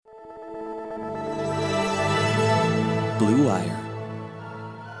Blue Wire.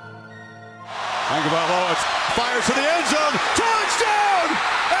 Tagovailoa fires to the end zone. Touchdown!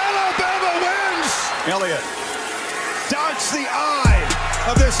 Alabama wins! Elliott darts the eye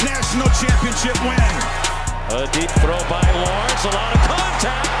of this national championship win. A deep throw by Lawrence. A lot of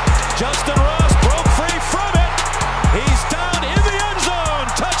contact. Justin Ross broke free from it. He's down in the end zone.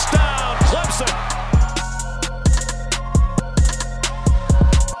 Touchdown, Clemson.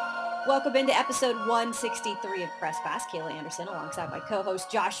 Welcome into episode 163 of Press Pass. Kayla Anderson alongside my co-host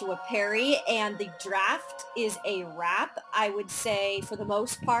Joshua Perry. And the draft is a wrap, I would say, for the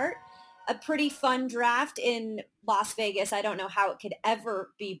most part. A pretty fun draft in Las Vegas. I don't know how it could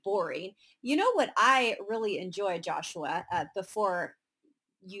ever be boring. You know what I really enjoy, Joshua, before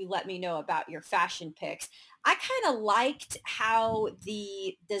you let me know about your fashion picks. I kind of liked how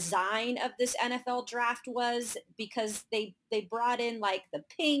the design of this NFL draft was, because they brought in like the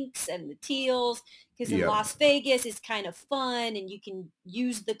pinks and the teals, because in Las Vegas it's kind of fun and you can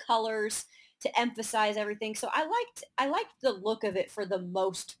use the colors to emphasize everything. So I liked the look of it for the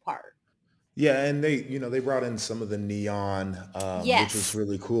most part. Yeah, and they brought in some of the neon, which was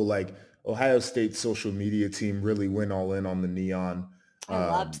really cool. Like Ohio State's social media team really went all in on the neon. I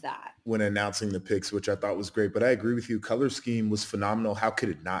loved that when announcing the picks, which I thought was great. But I agree with you. Color scheme was phenomenal. How could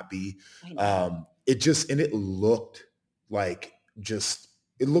it not be? It looked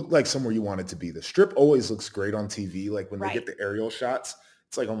like somewhere you want it to be. The Strip always looks great on TV. Like when they get the aerial shots,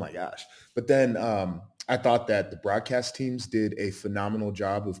 it's like, oh my gosh. But then I thought that the broadcast teams did a phenomenal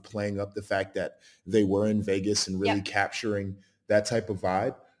job of playing up the fact that they were in Vegas and really capturing that type of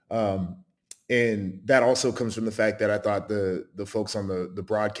vibe. And that also comes from the fact that I thought the folks on the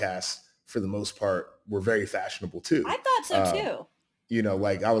broadcast, for the most part, were very fashionable too. I thought so too.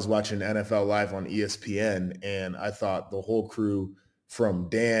 Like I was watching NFL Live on ESPN, and I thought the whole crew, from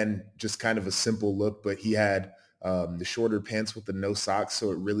Dan, just kind of a simple look, but he had the shorter pants with the no socks,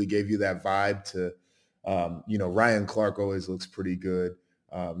 so it really gave you that vibe to, Ryan Clark always looks pretty good.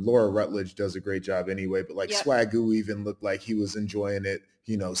 Laura Rutledge does a great job anyway, but Swagoo even looked like he was enjoying it,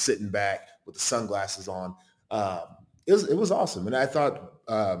 sitting back with the sunglasses on. It was awesome. And I thought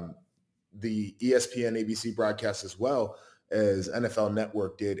the ESPN ABC broadcast, as well as NFL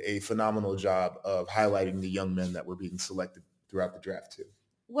Network, did a phenomenal job of highlighting the young men that were being selected throughout the draft too.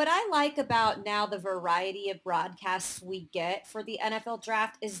 What I like about now the variety of broadcasts we get for the NFL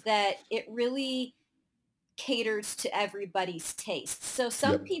draft is that it really caters to everybody's taste. So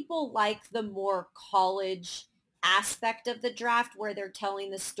some people like the more college aspect of the draft, where they're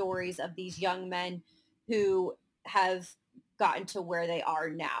telling the stories of these young men who have gotten to where they are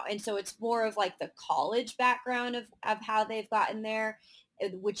now. And so it's more of like the college background of how they've gotten there,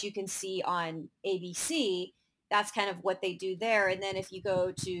 which you can see on ABC. That's kind of what they do there. And then if you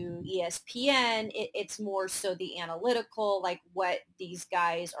go to ESPN, it's more so the analytical, like what these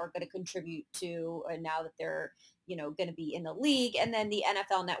guys are going to contribute to, and now that they're, going to be in the league. And then the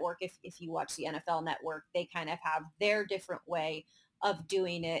NFL Network, if you watch the NFL Network, they kind of have their different way of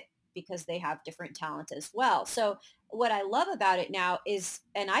doing it, because they have different talent as well. So what I love about it now is,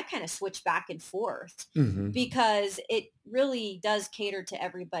 and I kind of switch back and forth, because it really does cater to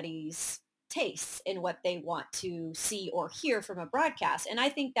everybody's tastes in what they want to see or hear from a broadcast. And I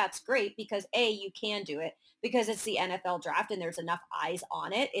think that's great, because you can do it because it's the NFL draft and there's enough eyes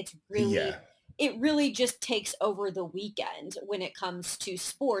on it. It's really, it really just takes over the weekend when it comes to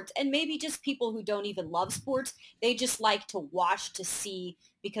sports, and maybe just people who don't even love sports. They just like to watch to see,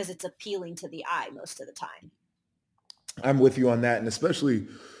 because it's appealing to the eye most of the time. I'm with you on that. And especially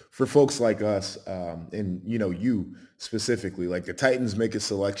for folks like us, and you specifically, like the Titans make a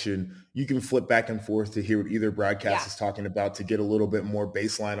selection, you can flip back and forth to hear what either broadcast is talking about, to get a little bit more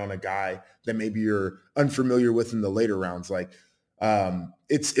baseline on a guy that maybe you're unfamiliar with in the later rounds. Like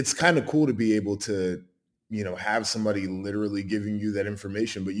it's kind of cool to be able to, have somebody literally giving you that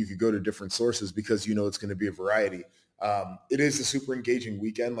information, but you could go to different sources, because it's going to be a variety. It is a super engaging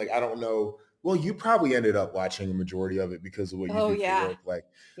weekend. Like, I don't know. Well, you probably ended up watching a majority of it because of what you do for work. Like,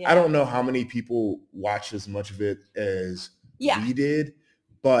 I don't know how many people watch as much of it as we did,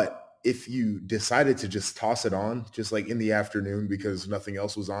 but if you decided to just toss it on, just like in the afternoon because nothing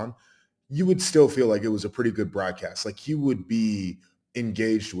else was on, you would still feel like it was a pretty good broadcast. Like, you would be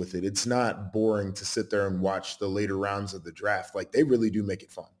engaged with it. It's not boring to sit there and watch the later rounds of the draft. Like, they really do make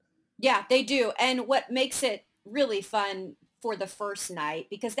it fun. Yeah, they do. And what makes it really fun for the first night,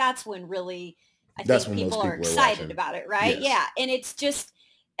 because that's when really I think people are excited about it, right? Yes. Yeah. And it's just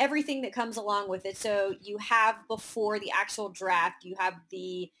everything that comes along with it. So you have, before the actual draft, you have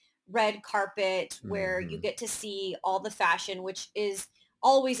the red carpet where you get to see all the fashion, which is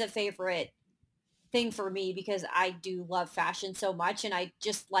always a favorite thing for me because I do love fashion so much, and I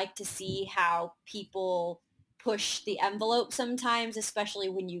just like to see how people push the envelope sometimes, especially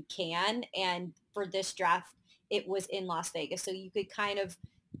when you can. And for this draft, it was in Las Vegas, so you could kind of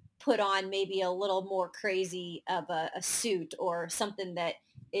put on maybe a little more crazy of a suit or something that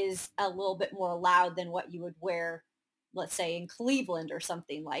is a little bit more loud than what you would wear, let's say, in Cleveland or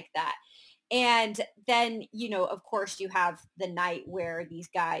something like that. And then, of course, you have the night where these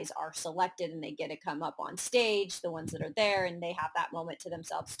guys are selected and they get to come up on stage, the ones that are there, and they have that moment to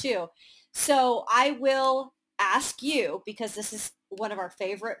themselves too. So I will ask you, because this is one of our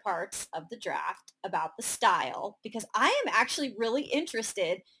favorite parts of the draft, about the style, because I am actually really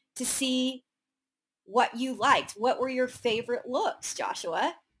interested to see what you liked. What were your favorite looks,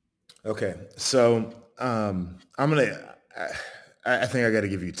 Joshua? Okay. So I think I got to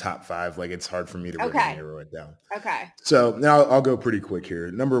give you top 5. Like, it's hard for me to really narrow it down. Okay. So now I'll go pretty quick here.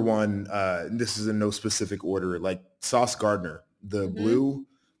 Number 1, this is in no specific order, like Sauce Gardner, the blue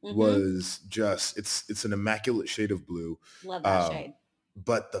was just, it's an immaculate shade of blue. Love that shade.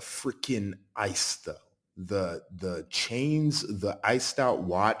 But the freaking ice though, the chains, the iced out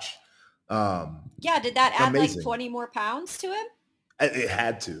watch. Did that add amazing. like 20 more pounds to him? It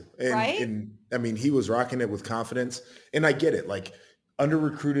had to. Right? And I mean, he was rocking it with confidence. And I get it. Like,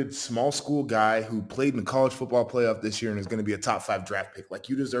 under-recruited small school guy who played in the college football playoff this year and is going to be a top 5 draft pick. Like,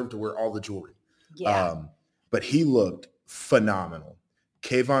 you deserve to wear all the jewelry. Yeah. But he looked phenomenal.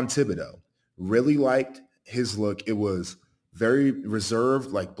 Kayvon Thibodeau, really liked his look. It was very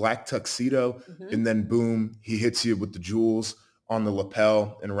reserved, like black tuxedo. And then boom, he hits you with the jewels on the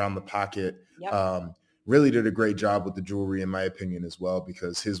lapel and around the pocket. Yep. Really did a great job with the jewelry, in my opinion, as well,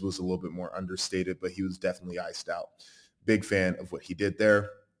 because his was a little bit more understated, but he was definitely iced out. Big fan of what he did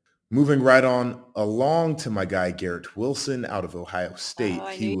there. Moving right on along to my guy, Garrett Wilson out of Ohio State.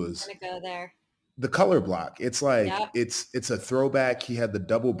 He was going to go there. The color block. It's like, it's a throwback. He had the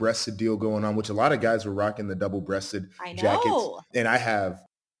double-breasted deal going on, which a lot of guys were rocking the double-breasted jackets. And I have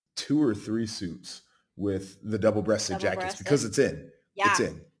 2 or 3 suits with the double-breasted jackets because it's in. Yeah. It's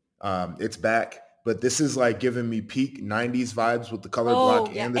in. It's back. But this is like giving me peak 90s vibes with the color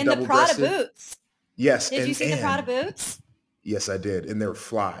block and the double-breasted. And the Prada boots. Yes. Did you see the Prada boots? Yes, I did. And they were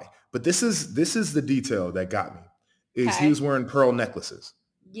fly. But this is the detail that got me. He was wearing pearl necklaces.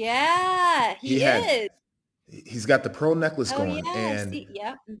 Yeah, he is. He's got the pearl necklace going.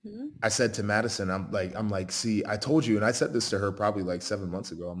 Yeah. And I said to Madison, I'm like, see, I told you, and I said this to her probably like 7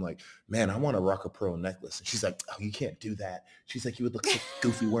 months ago. I'm like, man, I want to rock a pearl necklace. And she's like, oh, you can't do that. She's like, you would look so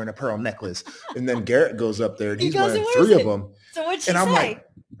goofy wearing a pearl necklace. And then Garrett goes up there and he's wearing 3 of them. So what'd she say?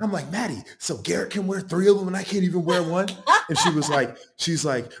 I'm like, Maddie, so Garrett can wear 3 of them and I can't even wear one? And she's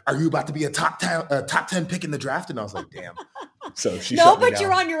like, are you about to be a top 10 pick in the draft? And I was like, damn. So she shut me down.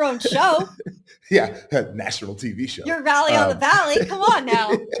 You're on your own show. Yeah, national TV show. You're Valley on the Valley. Come on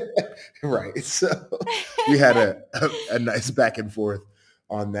now. Right. So we had a nice back and forth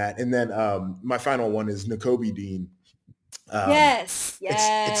on that. And then my final one is Nakobe Dean. Yes.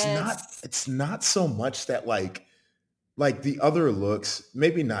 It's not so much that like the other looks,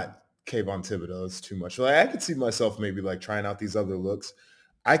 maybe not Kayvon Thibodeau, it's too much. Like, I could see myself maybe like trying out these other looks.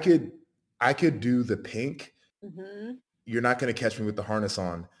 I could do the pink. You're not going to catch me with the harness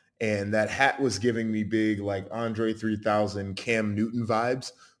on. And that hat was giving me big like Andre 3000 Cam Newton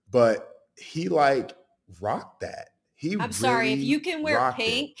vibes, but he like rocked that. I'm sorry, if you can wear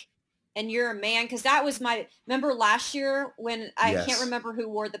pink and you're a man, because that was remember last year when I can't remember who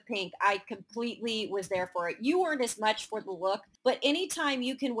wore the pink. I completely was there for it. You weren't as much for the look, but anytime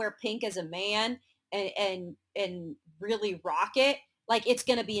you can wear pink as a man and really rock it, like, it's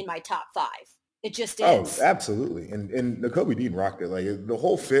going to be in my top 5. It just is. Oh, absolutely. And Nakobe Dean rocked it. Like, the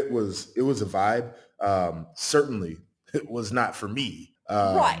whole fit it was a vibe. Certainly it was not for me.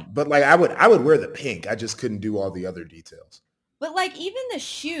 Right. But like, I would wear the pink. I just couldn't do all the other details. But like, even the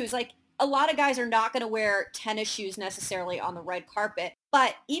shoes, like, a lot of guys are not going to wear tennis shoes necessarily on the red carpet,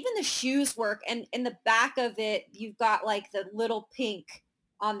 but even the shoes work. And in the back of it, you've got like the little pink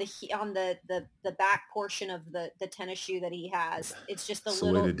on the back portion of the tennis shoe that he has. It's just a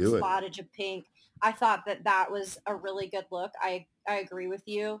little spottage of pink. I thought that was a really good look. I agree with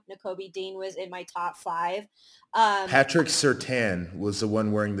you. Nakobe Dean was in my top 5. Patrick Surtain was the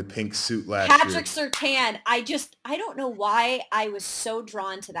one wearing the pink suit last year. Patrick Surtain. I don't know why I was so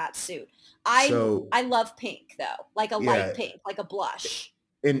drawn to that suit. I love pink though, like a light pink, like a blush.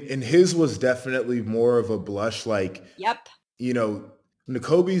 And his was definitely more of a blush, like, yep. You know,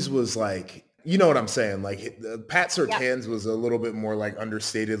 Nakobe's was like, you know what I'm saying? Like, Pat Surtain's was a little bit more like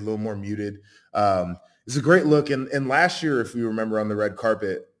understated, a little more muted. It's a great look. And last year, if you remember on the red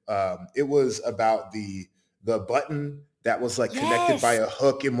carpet, It was about the button that was like connected by a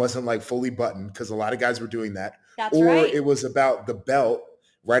hook and wasn't like fully buttoned, because a lot of guys were doing that. That's right. It was about the belt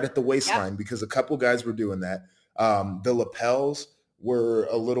right at the waistline, because a couple guys were doing that. The lapels were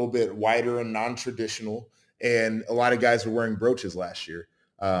a little bit wider and non-traditional, and a lot of guys were wearing brooches last year.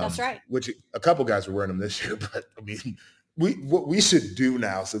 That's right. Which a couple guys were wearing them this year, but I mean, what we should do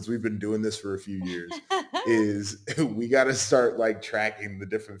now, since we've been doing this for a few years, is we got to start like tracking the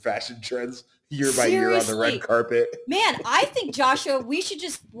different fashion trends year by year on the red carpet. Man, I think, Joshua, we should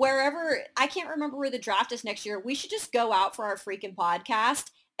just, wherever, I can't remember where the draft is next year, we should just go out for our freaking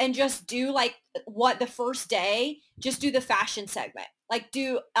podcast and just do like what the first day, just do the fashion segment, like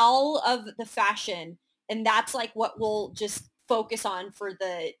do all of the fashion. And that's like what we'll just focus on for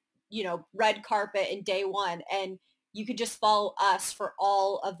the, red carpet in day one. And you could just follow us for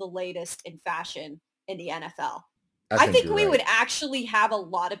all of the latest in fashion in the NFL. I think we would actually have a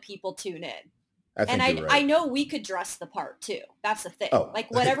lot of people tune in. I know we could dress the part too. That's the thing. Oh, like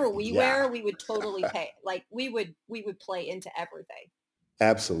whatever we wear, we would totally pay. Like we would play into everything.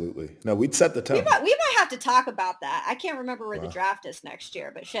 Absolutely. No, we'd set the tone. We might have to talk about that. I can't remember where the draft is next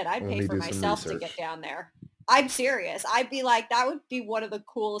year, but shit, I'd pay for myself to get down there. I'm serious. I'd be like, that would be one of the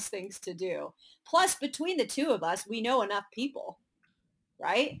coolest things to do. Plus, between the two of us, we know enough people,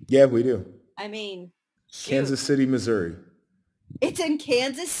 right? Yeah, we do. I mean, Kansas City, Missouri. It's in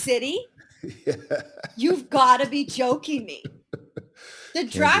Kansas City? Yeah. You've got to be joking me. The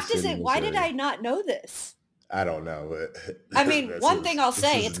draft isn't. Why did I not know this? I don't know. I mean, one thing I'll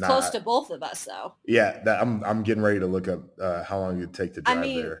say, it's close to both of us, though. Yeah, I'm getting ready to look up how long it would take to drive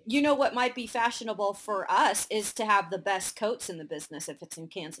there. You know what might be fashionable for us is to have the best coats in the business if it's in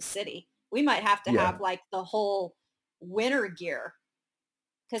Kansas City. We might have to have, like, the whole winter gear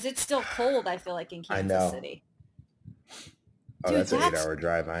because it's still cold, I feel like, in Kansas City. Oh, dude, that's an 8-hour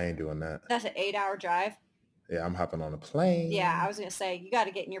drive. I ain't doing that. That's an 8-hour drive? Yeah, I'm hopping on a plane. Yeah, I was going to say, you got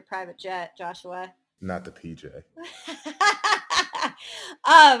to get in your private jet, Joshua. Not the PJ.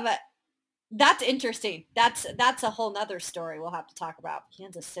 That's interesting. That's a whole nother story we'll have to talk about.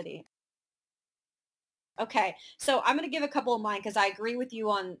 Kansas City. Okay, so I'm going to give a couple of mine because I agree with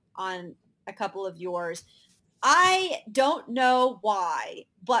you on a couple of yours. I don't know why,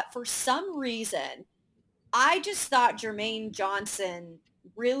 but for some reason, I just thought Jermaine Johnson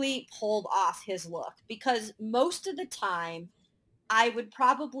really pulled off his look because most of the time, I would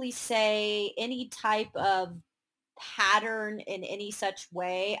probably say any type of pattern in any such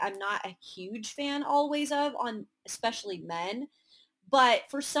way, I'm not a huge fan always of, on especially men. But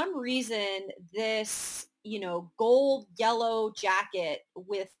for some reason, this, gold yellow jacket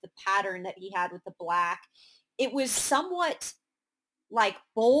with the pattern that he had with the black, it was somewhat like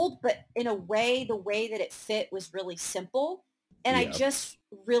bold, but in a way, the way that it fit was really simple. And I just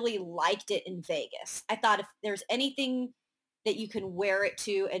really liked it in Vegas. I thought if there's anything that you can wear it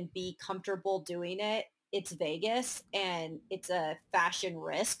to and be comfortable doing it, it's Vegas, and it's a fashion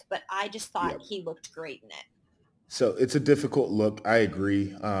risk, but I just thought he looked great in it. So it's a difficult look. I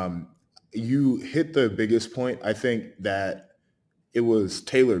agree. You hit the biggest point. I think that it was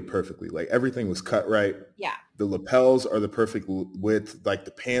tailored perfectly. Like everything was cut right. Yeah. The lapels are the perfect width. Like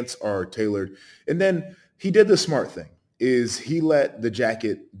the pants are tailored. And then he did the smart thing is he let the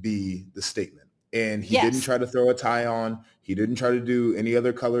jacket be the statement. And he didn't try to throw a tie on. He didn't try to do any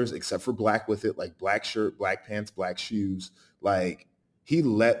other colors except for black with it, like black shirt, black pants, black shoes. Like he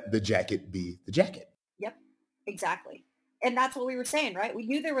let the jacket be the jacket. Yep, exactly. And that's what we were saying, right? We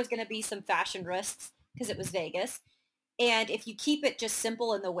knew there was going to be some fashion risks because it was Vegas. And if you keep it just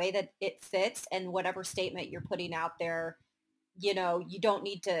simple in the way that it fits and whatever statement you're putting out there, you don't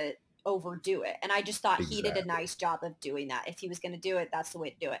need to overdo it. And I just thought he did a nice job of doing that. If he was going to do it, that's the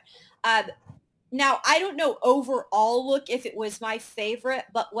way to do it. Now, I don't know overall look if it was my favorite,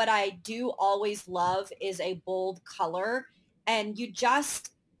 but what I do always love is a bold color, and you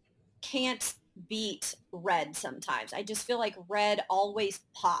just can't beat red sometimes. I just feel like red always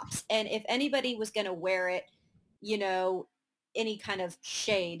pops, and if anybody was going to wear it, any kind of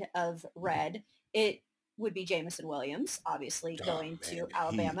shade of red, it would be Jameson Williams, obviously going to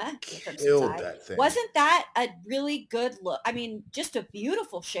Alabama. Wasn't that a really good look? I mean, just a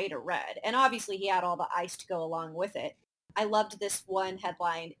beautiful shade of red. And obviously he had all the ice to go along with it. I loved this one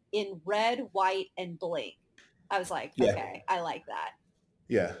headline, in red, white, and bling. I was like, okay, I like that.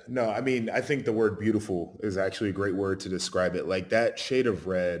 Yeah, no, I mean, I think the word beautiful is actually a great word to describe it. Like that shade of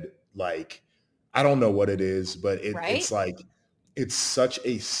red, like, I don't know what it is, but it's like, it's such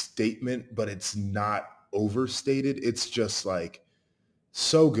a statement, but it's not overstated. It's just like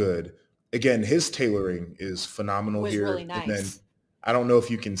so good. Again, his tailoring is phenomenal here. Really nice. And then I don't know if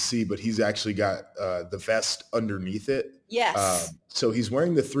you can see, but he's actually got the vest underneath it. Yes. So he's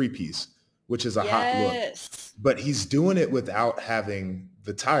wearing the 3-piece, which is a hot look. But he's doing it without having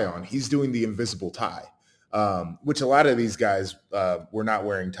the tie on. He's doing the invisible tie, which a lot of these guys were not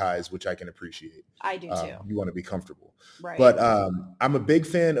wearing ties, which I can appreciate. I do too. You want to be comfortable. Right. But I'm a big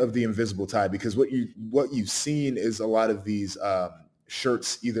fan of the invisible tie because what you've seen is a lot of these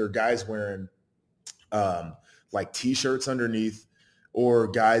shirts, either guys wearing like T-shirts underneath, or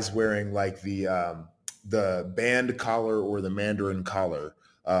guys wearing like the band collar or the Mandarin collar,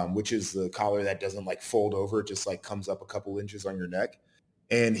 which is the collar that doesn't like fold over. It just like comes up a couple inches on your neck.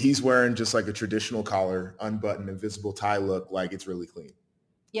 And he's wearing just like a traditional collar, unbuttoned, invisible tie look, like it's really clean.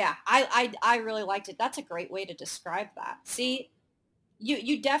 Yeah, I really liked it. That's a great way to describe that. See,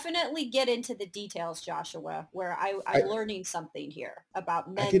 you definitely get into the details, Joshua, where I'm learning something here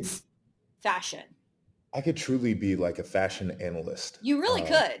about men's fashion. I could truly be like a fashion analyst. You really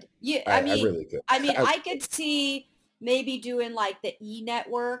could. I really could. I mean, I could see maybe doing like the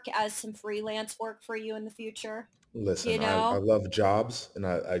E-Network as some freelance work for you in the future. Listen, you know? I love jobs, and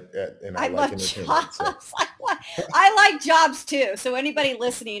I like love entertainment. Jobs. So. I like jobs too. So anybody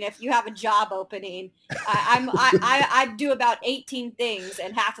listening, if you have a job opening, I do about 18 things,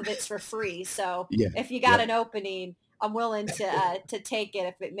 and half of it's for free. So if you got an opening, I'm willing to take it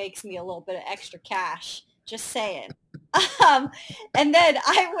if it makes me a little bit of extra cash. Just saying. And then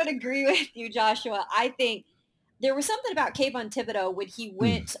I would agree with you, Joshua. I think there was something about Kayvon Thibodeau when he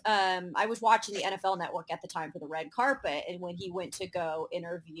went, I was watching the NFL Network at the time for the red carpet, and when he went to go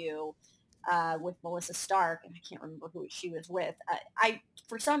interview with Melissa Stark, and I can't remember who she was with,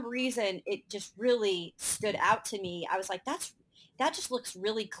 for some reason, it just really stood out to me. I was like, that just looks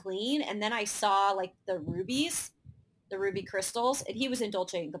really clean. And then I saw like the rubies, the ruby crystals, and he was in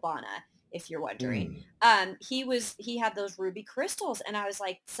Dolce & Gabbana, if you're wondering. He had those ruby crystals, and I was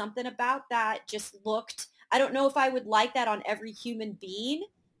like, something about that just looked, I don't know if I would like that on every human being,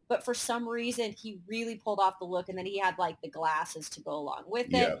 but for some reason he really pulled off the look, and then he had like the glasses to go along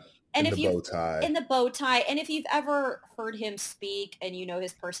with it. And the bow tie. In the bow tie. And if you've ever heard him speak and you know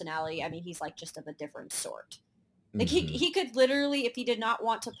his personality, I mean, he's like just of a different sort. Like he could literally, if he did not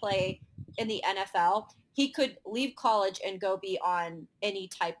want to play in the NFL, he could leave college and go be on any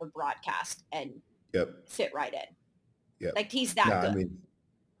type of broadcast and fit right in. Yep. Like he's that good. I mean,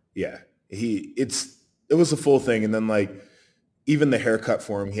 it was a full thing. And then like even the haircut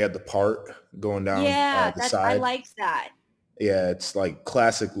for him, he had the part going down the side. I liked that. Yeah, it's like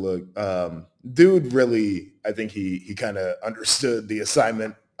classic look. Dude really, I think he kind of understood the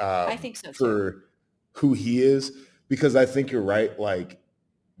assignment I think so for too. Who he is, because I think you're right. Like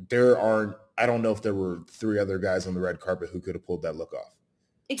I don't know if there were 3 other guys on the red carpet who could have pulled that look off.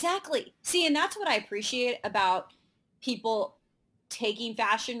 Exactly. See, and that's what I appreciate about people taking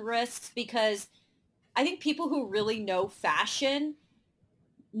fashion risks, because I think people who really know fashion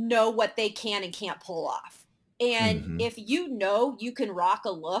know what they can and can't pull off. And if you know you can rock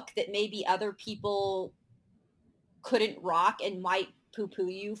a look that maybe other people couldn't rock and might poo-poo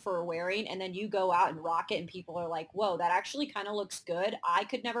you for wearing, and then you go out and rock it and people are like, whoa, that actually kind of looks good. I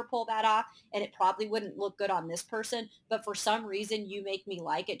could never pull that off, and it probably wouldn't look good on this person, but for some reason you make me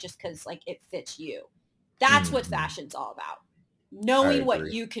like it just because like it fits you. That's what fashion's all about. Knowing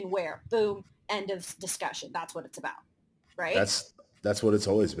what you can wear. Boom. End of discussion. That's what it's about. Right? That's what it's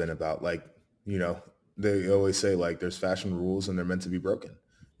always been about. Like, you know, they always say like there's fashion rules and they're meant to be broken,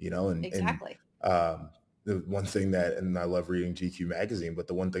 you know, and exactly. And, the one thing that, and I love reading GQ magazine, but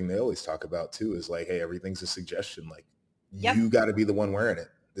the one thing they always talk about too is like, hey, everything's a suggestion. Like you got to be the one wearing it.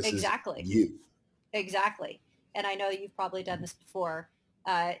 This is you. Exactly. And I know that you've probably done this before.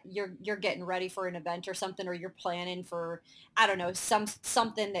 You're getting ready for an event or something, or you're planning for, I don't know,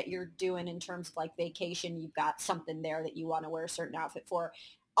 something that you're doing in terms of like vacation. You've got something there that you want to wear a certain outfit for.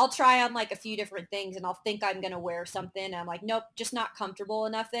 I'll try on like a few different things and I'll think I'm going to wear something. And I'm like, nope, just not comfortable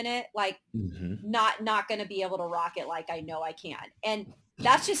enough in it. Like not going to be able to rock it like I know I can. And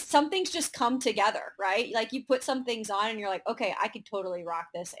that's just, some things just come together, right? Like you put some things on and you're like, okay, I could totally rock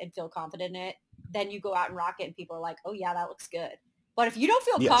this and feel confident in it. Then you go out and rock it and people are like, oh yeah, that looks good. But if you don't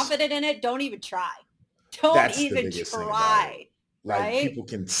feel confident in it, don't even try. Don't even try. Like right? People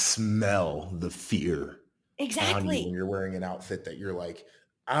can smell the fear exactly on you when you're wearing an outfit that you're like,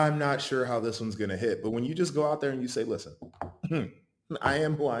 I'm not sure how this one's going to hit. But when you just go out there and you say, listen, I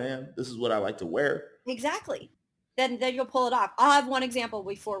am who I am. This is what I like to wear. Exactly. Then you'll pull it off. I'll have one example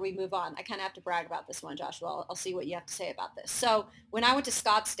before we move on. I kind of have to brag about this one, Joshua. I'll see what you have to say about this. So when I went to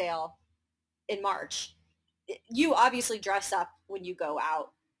Scottsdale in March, you obviously dress up when you go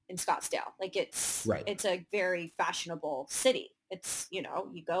out in Scottsdale. Like it's a very fashionable city. It's, you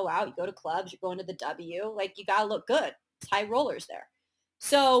go out, you go to clubs, you're going to the W, like you got to look good. It's high rollers there.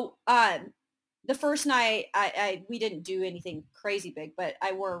 So the first night we didn't do anything crazy big, but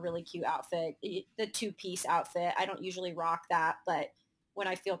I wore a really cute outfit, the 2-piece outfit. I don't usually rock that, but when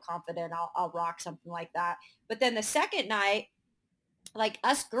I feel confident, I'll rock something like that. But then the second night, like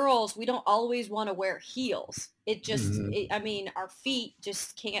us girls, we don't always want to wear heels. It just, our feet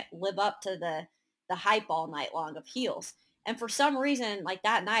just can't live up to the hype all night long of heels. And for some reason, like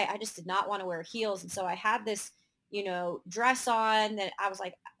that night, I just did not want to wear heels. And so I had this, dress on that I was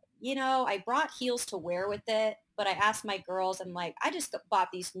like, I brought heels to wear with it, but I asked my girls, I'm like, I just bought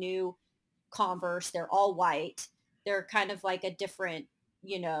these new Converse. They're all white. They're kind of like a different,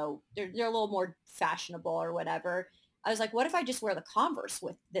 they're a little more fashionable or whatever. I was like, what if I just wear the Converse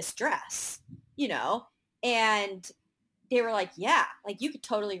with this dress, And they were like, yeah, like you could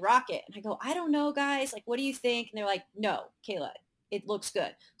totally rock it. And I go, I don't know, guys. Like, what do you think? And they're like, no, Kayla, it looks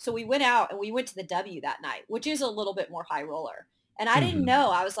good. So we went out and we went to the W that night, which is a little bit more high roller. And I didn't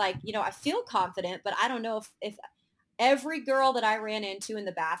know. I was like, I feel confident, but I don't know if every girl that I ran into in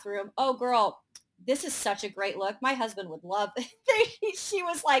the bathroom, oh, girl, this is such a great look. My husband would love she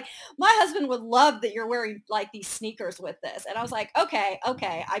was like, my husband would love that you're wearing like these sneakers with this. And I was like, okay.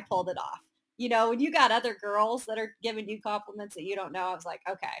 I pulled it off. When you got other girls that are giving you compliments that you don't know, I was like,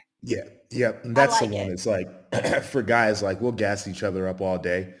 okay. Yeah. And that's the one. It's like for guys, like we'll gas each other up all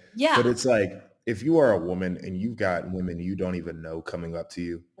day. Yeah. But it's like, if you are a woman and you've got women you don't even know coming up to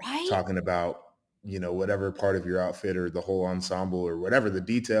you, right, talking about, whatever part of your outfit or the whole ensemble or whatever the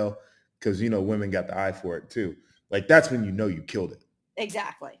detail, because, women got the eye for it too. Like that's when you killed it.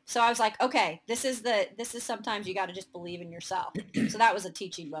 Exactly. So I was like, okay, this is sometimes you got to just believe in yourself. So that was a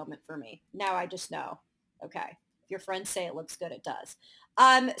teaching moment for me. Now I just know, okay, if your friends say it looks good, it does.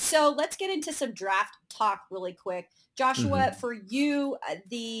 So let's get into some draft talk really quick. Joshua, for you,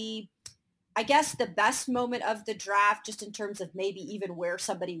 I guess the best moment of the draft, just in terms of maybe even where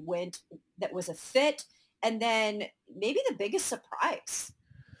somebody went that was a fit, and then maybe the biggest surprise.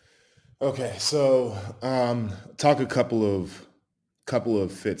 Okay, so talk a couple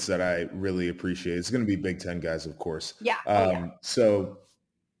of fits that I really appreciate. It's going to be Big Ten guys, of course. Yeah. So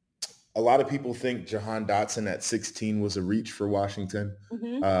a lot of people think Jahan Dotson at 16 was a reach for Washington.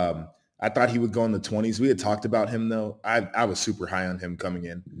 I thought he would go in the 20s. We had talked about him, though. I was super high on him coming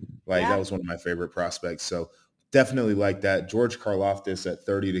in. That was one of my favorite prospects. So definitely like that. George Karlaftis at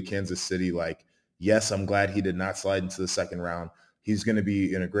 30 to Kansas City. Like, yes, I'm glad he did not slide into the second round. He's going to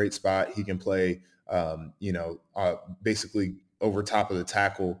be in a great spot. He can play, basically over top of the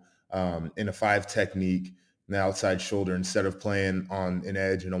tackle in a 5 technique, an outside shoulder, instead of playing on an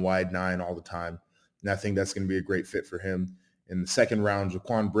edge and a wide 9 all the time. And I think that's going to be a great fit for him. In the second round,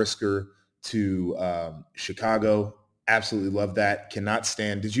 Jaquan Brisker to Chicago. Absolutely love that. Cannot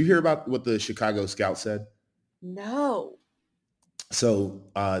stand. Did you hear about what the Chicago scout said? No. So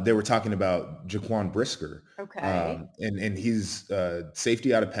they were talking about Jaquan Brisker. Okay. And he's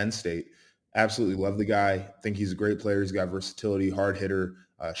safety out of Penn State. Absolutely love the guy. Think he's a great player. He's got versatility, hard hitter,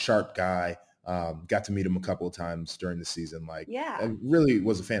 sharp guy. Got to meet him a couple of times during the season. I really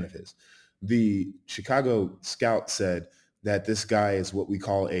was a fan of his. The Chicago scout said that this guy is what we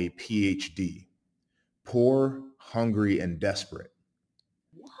call a PhD. Poor, hungry, and desperate.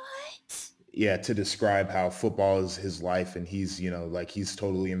 What? Yeah, to describe how football is his life, and he's, he's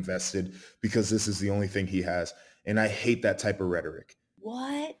totally invested because this is the only thing he has. And I hate that type of rhetoric.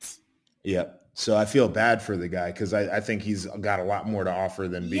 What? Yeah. So I feel bad for the guy because I think he's got a lot more to offer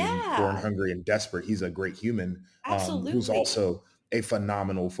than being born hungry and desperate. He's a great human who's also a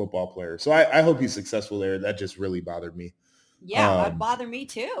phenomenal football player. So I hope he's successful there. That just really bothered me. Yeah, that bothered me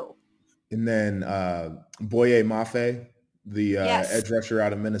too. And then Boye Mafe, the edge rusher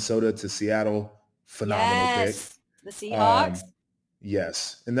out of Minnesota to Seattle, phenomenal pick. The Seahawks.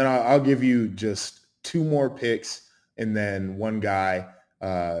 Yes. And then I'll give you just 2 more picks and then one guy,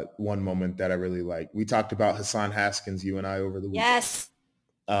 one moment that I really like. We talked about Hassan Haskins, you and I, over the weekend. Yes.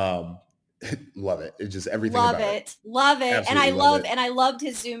 Love it. It's just everything love about it. Love it. Absolutely And I loved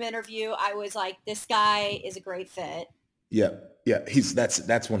his Zoom interview. I was like, this guy is a great fit. Yeah. That's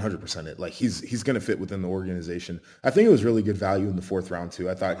 100% it. Like he's going to fit within the organization. I think it was really good value in the 4th round too.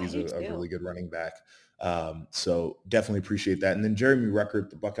 I thought he's a really good running back. So definitely appreciate that. And then Jeremy Ruckert,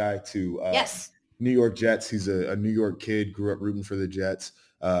 the Buckeye to New York Jets. He's a New York kid, grew up rooting for the Jets.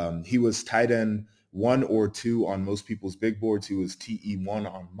 He was tight end 1 or 2 on most people's big boards. He was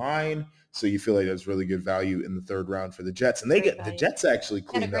TE1 on mine. So you feel like that's really good value in the 3rd round for the Jets. And the Jets actually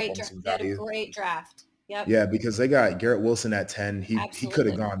cleaned up on some value. Had a great draft. Yep. Yeah, because they got Garrett Wilson at 10. He could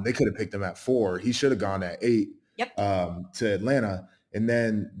have gone. They could have picked him at 4. He should have gone at 8. Yep. To Atlanta. And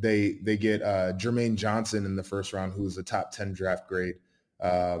then they get Jermaine Johnson in the first round, who was a top 10 draft grade.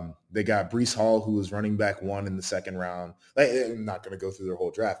 They got Breece Hall, who was running back 1 in the second round. I'm not going to go through their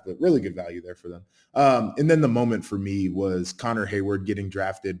whole draft, but really good value there for them. And then the moment for me was Connor Hayward getting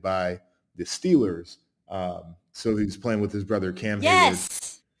drafted by the Steelers. So he was playing with his brother Cam Hayward.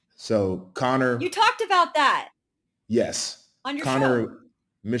 So Connor. You talked about that. Yes. On your Connor, show.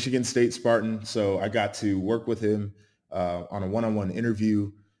 Michigan State Spartan. So I got to work with him on a one-on-one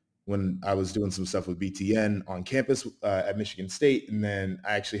interview when I was doing some stuff with BTN on campus at Michigan State. And then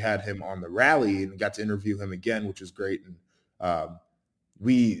I actually had him on the rally and got to interview him again, which was great. And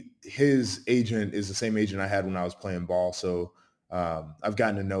his agent is the same agent I had when I was playing ball. So I've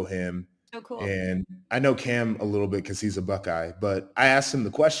gotten to know him. Oh, cool. And I know Cam a little bit because he's a Buckeye. But I asked him the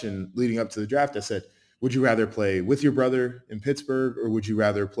question leading up to the draft. I said, would you rather play with your brother in Pittsburgh or would you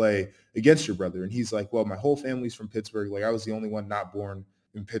rather play against your brother? And he's like, well, my whole family's from Pittsburgh. Like I was the only one not born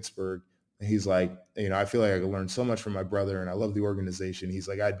in Pittsburgh. And he's like, I feel like I could learn so much from my brother and I love the organization. He's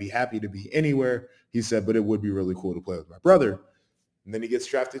like, I'd be happy to be anywhere. He said, but it would be really cool to play with my brother. And then he gets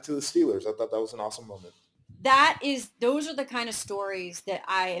drafted to the Steelers. I thought that was an awesome moment. Those are the kind of stories that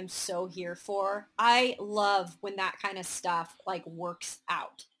I am so here for. I love when that kind of stuff like works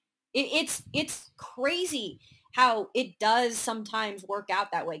out. It's crazy how it does sometimes work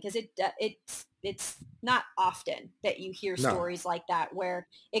out that way because it's not often that you hear stories like that where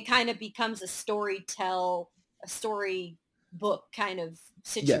it kind of becomes a storybook kind of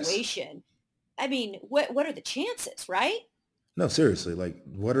situation. Yes. I mean, what are the chances, right? No, seriously, like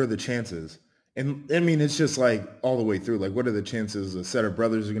what are the chances? And I mean, it's just like all the way through. Like, what are the chances a set of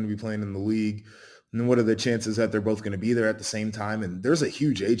brothers are going to be playing in the league? And then what are the chances that they're both going to be there at the same time? And there's a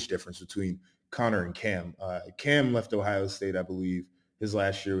huge age difference between Connor and Cam. Cam left Ohio State, I believe. His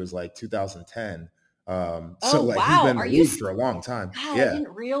last year was like 2010. Wow. He's been in the league for a long time. God, yeah. I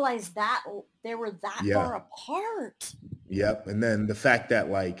didn't realize that they were that far apart. Yep. And then the fact that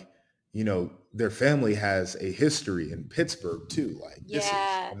their family has a history in Pittsburgh too. This is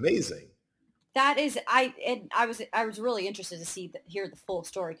amazing. That is, I was really interested to hear the full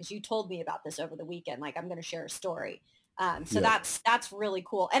story because you told me about this over the weekend. Like I'm going to share a story. That's really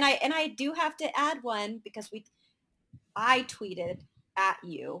cool. And I do have to add one because I tweeted at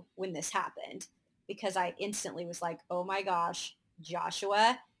you when this happened because I instantly was like, oh my gosh,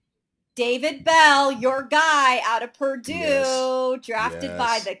 Joshua, David Bell, your guy out of Purdue, drafted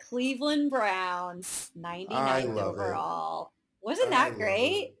by the Cleveland Browns, 99th overall. Wasn't that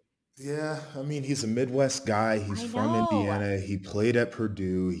great? Yeah, I mean, he's a Midwest guy. He's from Indiana. He played at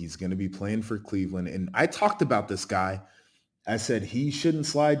Purdue. He's going to be playing for Cleveland. And I talked about this guy. I said he shouldn't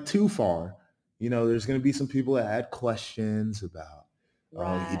slide too far. There's going to be some people that had questions about,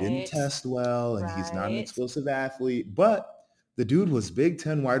 he didn't test well and he's not an explosive athlete. But the dude was Big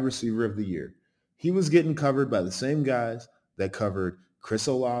Ten wide receiver of the year. He was getting covered by the same guys that covered Chris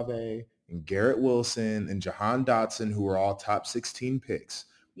Olave and Garrett Wilson and Jahan Dotson, who were all top 16 picks.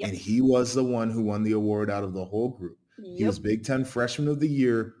 Yep. And he was the one who won the award out of the whole group. Yep. He was Big Ten Freshman of the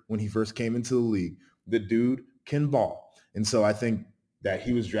Year when he first came into the league. The dude can ball. And so I think that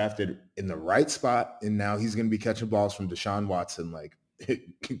he was drafted in the right spot, and now he's going to be catching balls from Deshaun Watson. Like,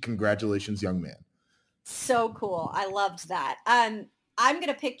 congratulations, young man. So cool. I loved that. I'm going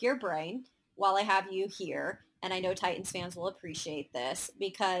to pick your brain while I have you here, and I know Titans fans will appreciate this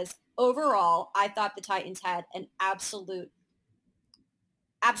because overall, I thought the Titans had an absolutely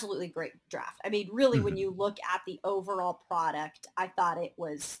great draft. I mean, really, when you look at the overall product, I thought it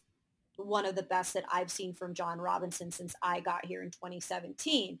was one of the best that I've seen from John Robinson since I got here in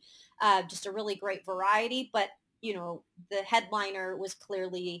 2017. Just a really great variety. But, the headliner was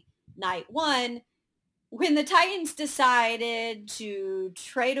clearly night one when the Titans decided to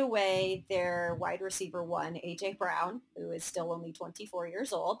trade away their wide receiver one, A.J. Brown, who is still only 24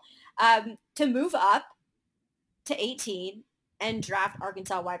 years old, to move up to 18 and draft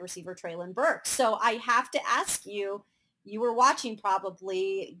Arkansas wide receiver Treylon Burks. So I have to ask you, you were watching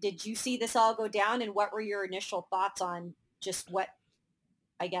probably, did you see this all go down and what were your initial thoughts on just what,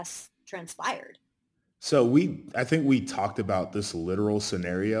 I guess, transpired? So I think we talked about this literal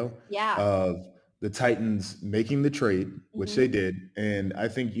scenario of the Titans making the trade, which they did. And I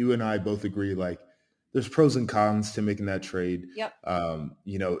think you and I both agree, there's pros and cons to making that trade. Yep.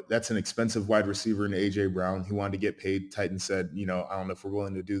 That's an expensive wide receiver in A.J. Brown. He wanted to get paid. Titans said, I don't know if we're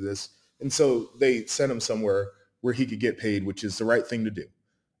willing to do this. And so they sent him somewhere where he could get paid, which is the right thing to do.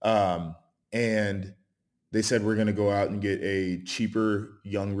 And they said, we're going to go out and get a cheaper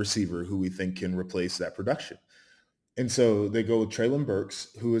young receiver who we think can replace that production. And so they go with Treylon Burks,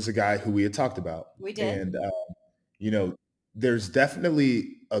 who is a guy who we had talked about. We did. And there's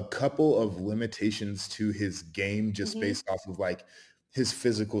definitely a couple of limitations to his game just Mm-hmm. based off of like his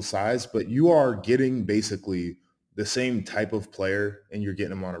physical size, but you are getting basically the same type of player and you're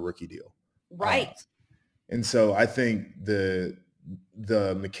getting him on a rookie deal. Right. And so I think the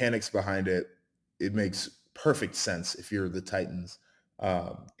mechanics behind it makes perfect sense if you're the Titans.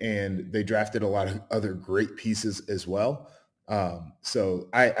 And they drafted a lot of other great pieces as well. So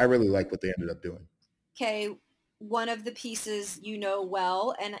I really like what they ended up doing. Okay, one of the pieces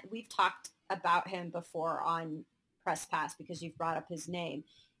well, and we've talked about him before on Press Pass because you've brought up his name.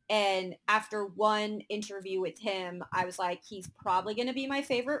 And after one interview with him, I was like, he's probably going to be my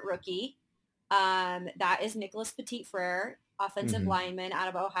favorite rookie. That is Nicholas Petit-Frere, offensive lineman out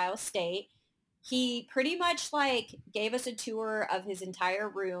of Ohio State. He pretty much like gave us a tour of his entire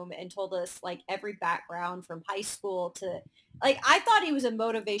room and told us like every background from high school to like, I thought he was a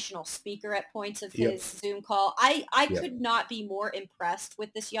motivational speaker at points of his Zoom call. I could not be more impressed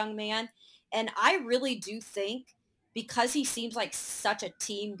with this young man. And I really do think because he seems like such a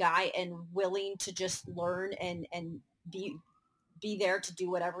team guy and willing to just learn and be there to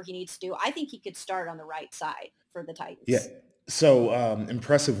do whatever he needs to do, I think he could start on the right side for the Titans. Yeah. So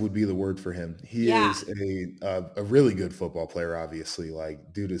impressive would be the word for him. He is a really good football player, obviously.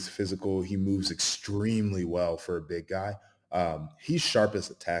 Like, dude is physical. He moves extremely well for a big guy. He's sharp as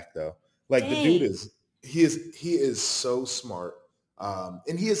a tack, though. Like, the dude he is so smart.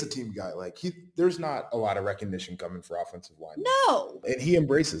 And he is a team guy. Like, there's not a lot of recognition coming for offensive line. No. And he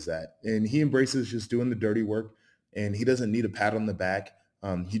embraces that. And he embraces just doing the dirty work. And he doesn't need a pat on the back.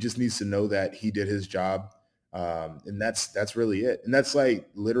 He just needs to know that he did his job. And that's really it. And that's like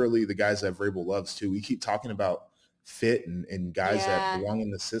literally the guys that Vrabel loves too. We keep talking about fit and guys that belong in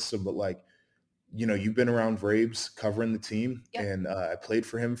the system, but like, you've been around Vrabes covering the team and I played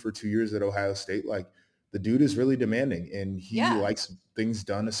for him for 2 years at Ohio State. Like, the dude is really demanding and he likes things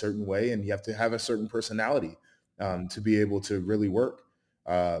done a certain way and you have to have a certain personality to be able to really work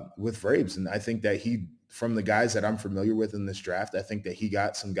with Vrabes. And I think that from the guys that I'm familiar with in this draft, I think that he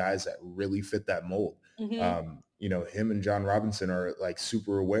got some guys that really fit that mold. Him and John Robinson are like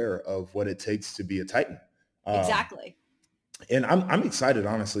super aware of what it takes to be a Titan. Exactly. And I'm excited,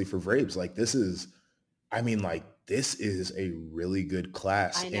 honestly, for Vrabes. Like, this is a really good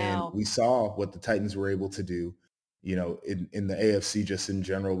class. I know. And we saw what the Titans were able to do, in the AFC just in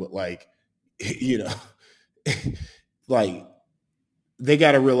general, but like, like they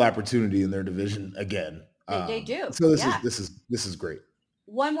got a real opportunity in their division again. They do. So this is great.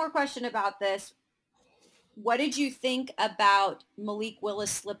 One more question about this. What did you think about Malik Willis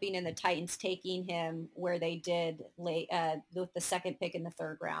slipping and the Titans taking him where they did late with the second pick in the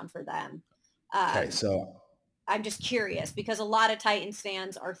third round for them? Okay, so I'm just curious because a lot of Titans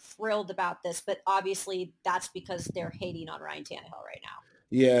fans are thrilled about this, but obviously that's because they're hating on Ryan Tannehill right now.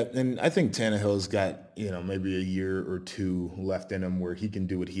 Yeah, and I think Tannehill's got, maybe a year or two left in him where he can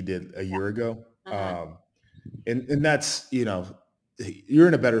do what he did a year ago. And that's, you're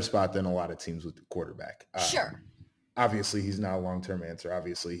in a better spot than a lot of teams with the quarterback. Sure. Obviously, he's not a long-term answer.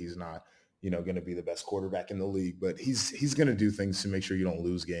 Obviously, he's not, going to be the best quarterback in the league, but he's going to do things to make sure you don't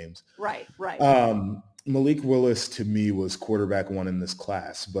lose games. Right. Malik Willis, to me, was quarterback one in this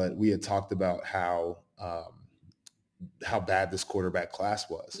class, but we had talked about how bad this quarterback class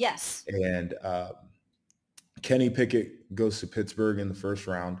was. Yes. And Kenny Pickett goes to Pittsburgh in the first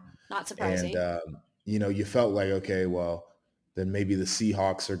round. Not surprising. And, you felt like, okay, well, then maybe the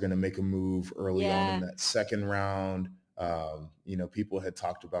Seahawks are going to make a move early on in that second round. People had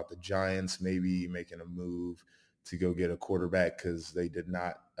talked about the Giants maybe making a move to go get a quarterback because they did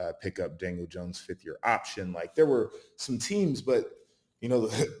not pick up Daniel Jones' fifth-year option. Like, there were some teams, but,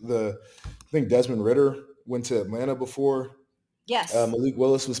 I think Desmond Ridder went to Atlanta before. Yes. Malik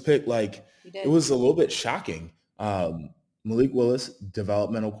Willis was picked. Like, it was a little bit shocking. Malik Willis,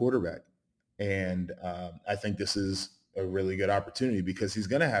 developmental quarterback. And I think this is a really good opportunity because he's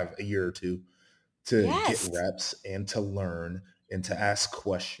going to have a year or two to get reps and to learn and to ask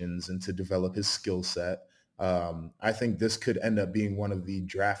questions and to develop his skill set. I think this could end up being one of the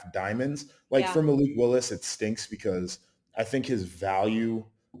draft diamonds. Like, for Malik Willis, it stinks because I think his value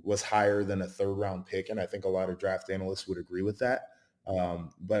was higher than a third-round pick, and I think a lot of draft analysts would agree with that.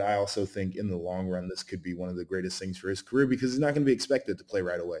 But I also think in the long run, this could be one of the greatest things for his career because he's not going to be expected to play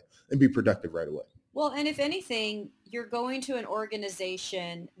right away and be productive right away. Well, and if anything, you're going to an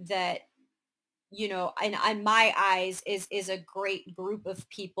organization that, in my eyes, is a great group of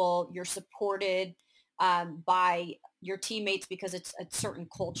people. You're supported by your teammates because it's a certain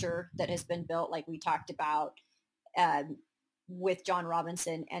culture that has been built, like we talked about. with John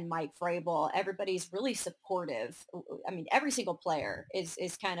Robinson and Mike Vrabel. Everybody's really supportive. I mean, every single player is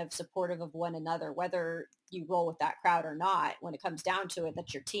kind of supportive of one another, whether you roll with that crowd or not. When it comes down to it,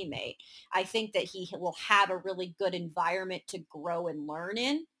 that's your teammate. I think that he will have a really good environment to grow and learn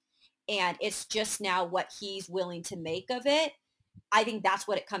in. And it's just now what he's willing to make of it. I think that's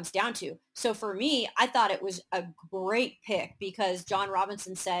what it comes down to. So for me, I thought it was a great pick because John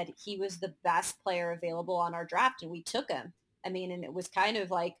Robinson said he was the best player available on our draft and we took him. I mean, and it was kind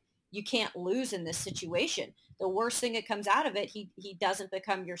of like, you can't lose in this situation. The worst thing that comes out of it, he doesn't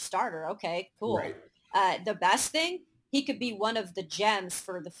become your starter. Okay, cool. Right. The best thing, he could be one of the gems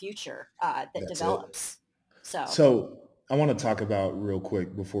for the future that that's develops. So I want to talk about real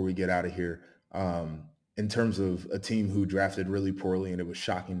quick before we get out of here, in terms of a team who drafted really poorly, and it was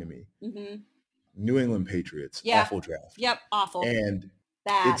shocking to me. Mm-hmm. New England Patriots, awful draft. Yep, awful. And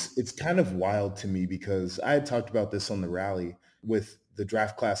bad. It's kind of wild to me because I had talked about this on the rally with the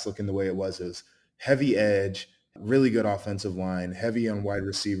draft class looking the way it was heavy edge, really good offensive line, heavy on wide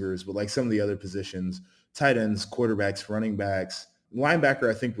receivers, but like some of the other positions, tight ends, quarterbacks, running backs,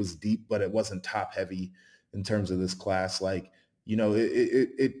 linebacker I think was deep, but it wasn't top heavy in terms of this class. Like, you know,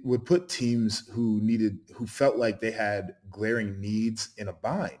 it would put teams who felt like they had glaring needs in a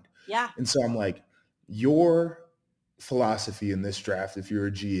bind. Yeah. And so I'm like, your philosophy in this draft, if you're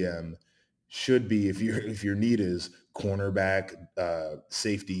a GM, should be if your need is cornerback,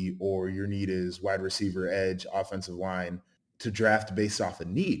 safety, or your need is wide receiver, edge, offensive line, to draft based off of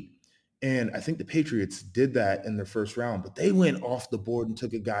need. And I think the Patriots did that in their first round, but they went off the board and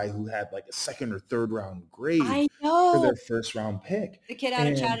took a guy who had like a second or third round grade for their first round pick. The kid out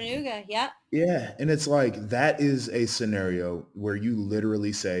of Chattanooga. Yeah. Yeah. And it's like, that is a scenario where you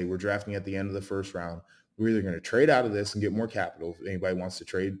literally say, we're drafting at the end of the first round. We're either going to trade out of this and get more capital if anybody wants to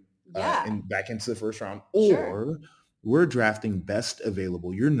trade back into the first round, or we're drafting best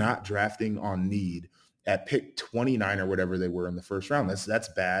available. You're not drafting on need at pick 29 or whatever they were in the first round. That's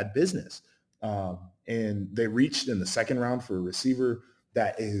bad business. And they reached in the second round for a receiver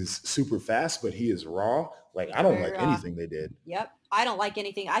that is super fast, but he is raw. Like, I don't like anything they did. Yep. I don't like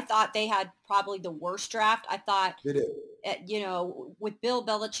anything. I thought they had probably the worst draft. I thought, you know, with Bill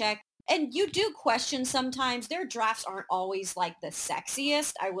Belichick, and you do question sometimes, their drafts aren't always like the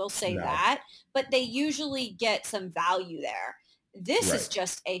sexiest. I will say that, but they usually get some value there. This is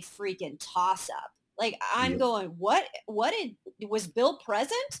just a freaking toss up. Like, I'm going, what was Bill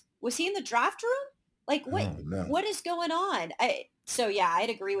present? Was he in the draft room? Like, what is going on? I'd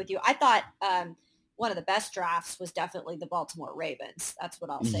agree with you. I thought one of the best drafts was definitely the Baltimore Ravens. That's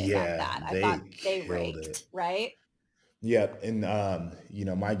what I'll say about that. I thought they raked, right? Yep. And, you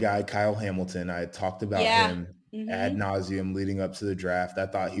know, my guy, Kyle Hamilton, I had talked about him ad nauseum leading up to the draft. I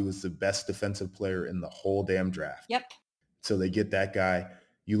thought he was the best defensive player in the whole damn draft. Yep. So they get that guy.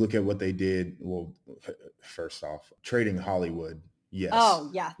 You look at what they did. Well, first off, trading Hollywood. Yes. Oh,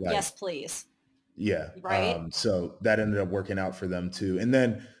 yeah. Like, yes, please. Yeah. Right. So that ended up working out for them too. And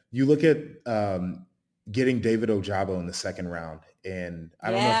then you look at getting David Ojabo in the second round. And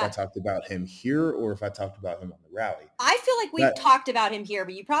I don't know if I talked about him here or if I talked about him on the rally. I feel like we've talked about him here,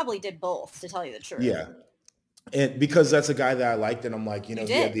 but you probably did both, to tell you the truth. Yeah. And because that's a guy that I liked, and I'm like, you know,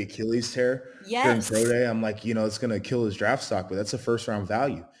 he had the Achilles tear during pro day. I'm like, you know, it's going to kill his draft stock, but that's a first round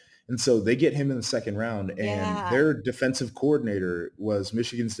value. And so they get him in the second round, and their defensive coordinator was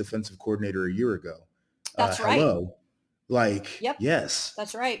Michigan's defensive coordinator a year ago. That's right. Hello. Like, yes.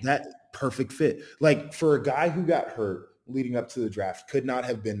 That's right. That perfect fit. Like, for a guy who got hurt leading up to the draft, could not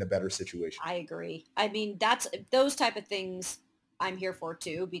have been a better situation. I agree. I mean, that's those type of things I'm here for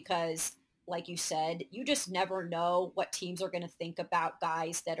too, because like you said, you just never know what teams are going to think about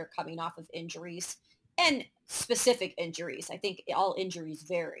guys that are coming off of injuries and specific injuries. I think all injuries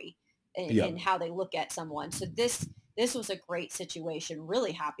vary in how they look at someone. So this was a great situation.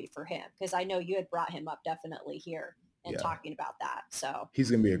 Really happy for him, because I know you had brought him up definitely here and talking about that. So he's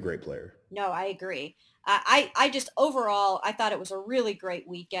going to be a great player. No, I agree. I just overall, I thought it was a really great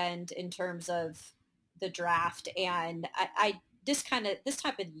weekend in terms of the draft. And this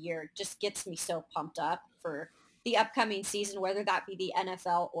type of year just gets me so pumped up for the upcoming season, whether that be the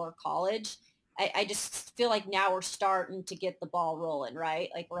NFL or college. I just feel like now we're starting to get the ball rolling, right?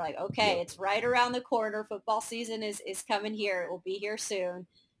 Like, we're like, okay, it's right around the corner. Football season is coming here. It will be here soon.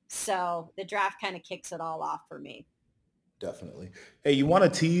 So the draft kind of kicks it all off for me. Definitely. Hey, you want to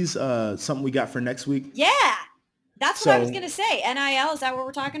tease something we got for next week? Yeah, that's what I was going to say. NIL, is that what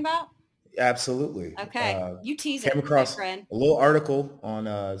we're talking about? Absolutely. Okay, you tease it. Came across a little article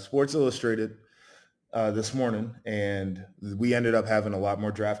on Sports Illustrated this morning, and we ended up having a lot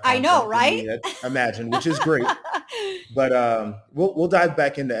more draft content I know, right? than we had imagined, which is great. But we'll dive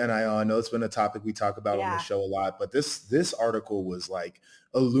back into NIL. I know it's been a topic we talk about on the show a lot, but this article was like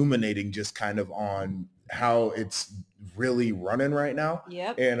illuminating just kind of on how it's really running right now.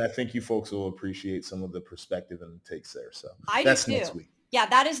 Yep. And I think you folks will appreciate some of the perspective and the takes there. So that's next week. Yeah,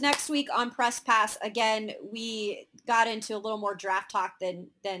 that is next week on Press Pass. Again, we got into a little more draft talk than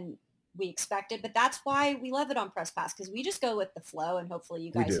we expected, but that's why we love it on Press Pass, because we just go with the flow, and hopefully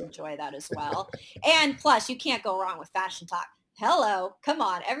you guys enjoy that as well. And plus, you can't go wrong with fashion talk. Hello, come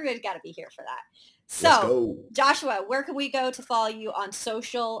on, everybody's got to be here for that. So, Joshua, where can we go to follow you on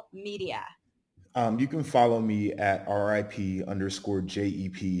social media? You can follow me at RIP_JEP.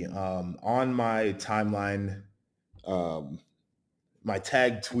 On my timeline, my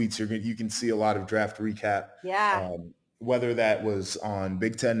tag tweets, you can see a lot of draft recap. Yeah. Whether that was on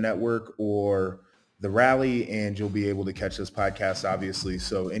Big Ten Network or the Rally, and you'll be able to catch this podcast, obviously.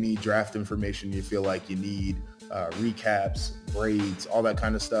 So any draft information you feel like you need, recaps, grades, all that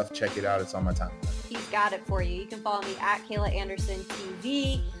kind of stuff, check it out. It's on my timeline. He's got it for you. You can follow me at Kayla Anderson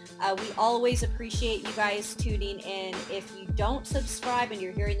TV. We always appreciate you guys tuning in. If you don't subscribe and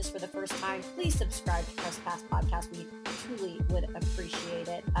you're hearing this for the first time, please subscribe to Press Pass Podcast. We truly would appreciate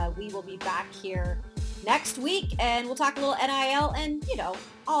it. We will be back here next week, and we'll talk a little NIL and,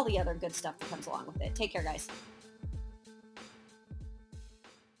 all the other good stuff that comes along with it. Take care, guys.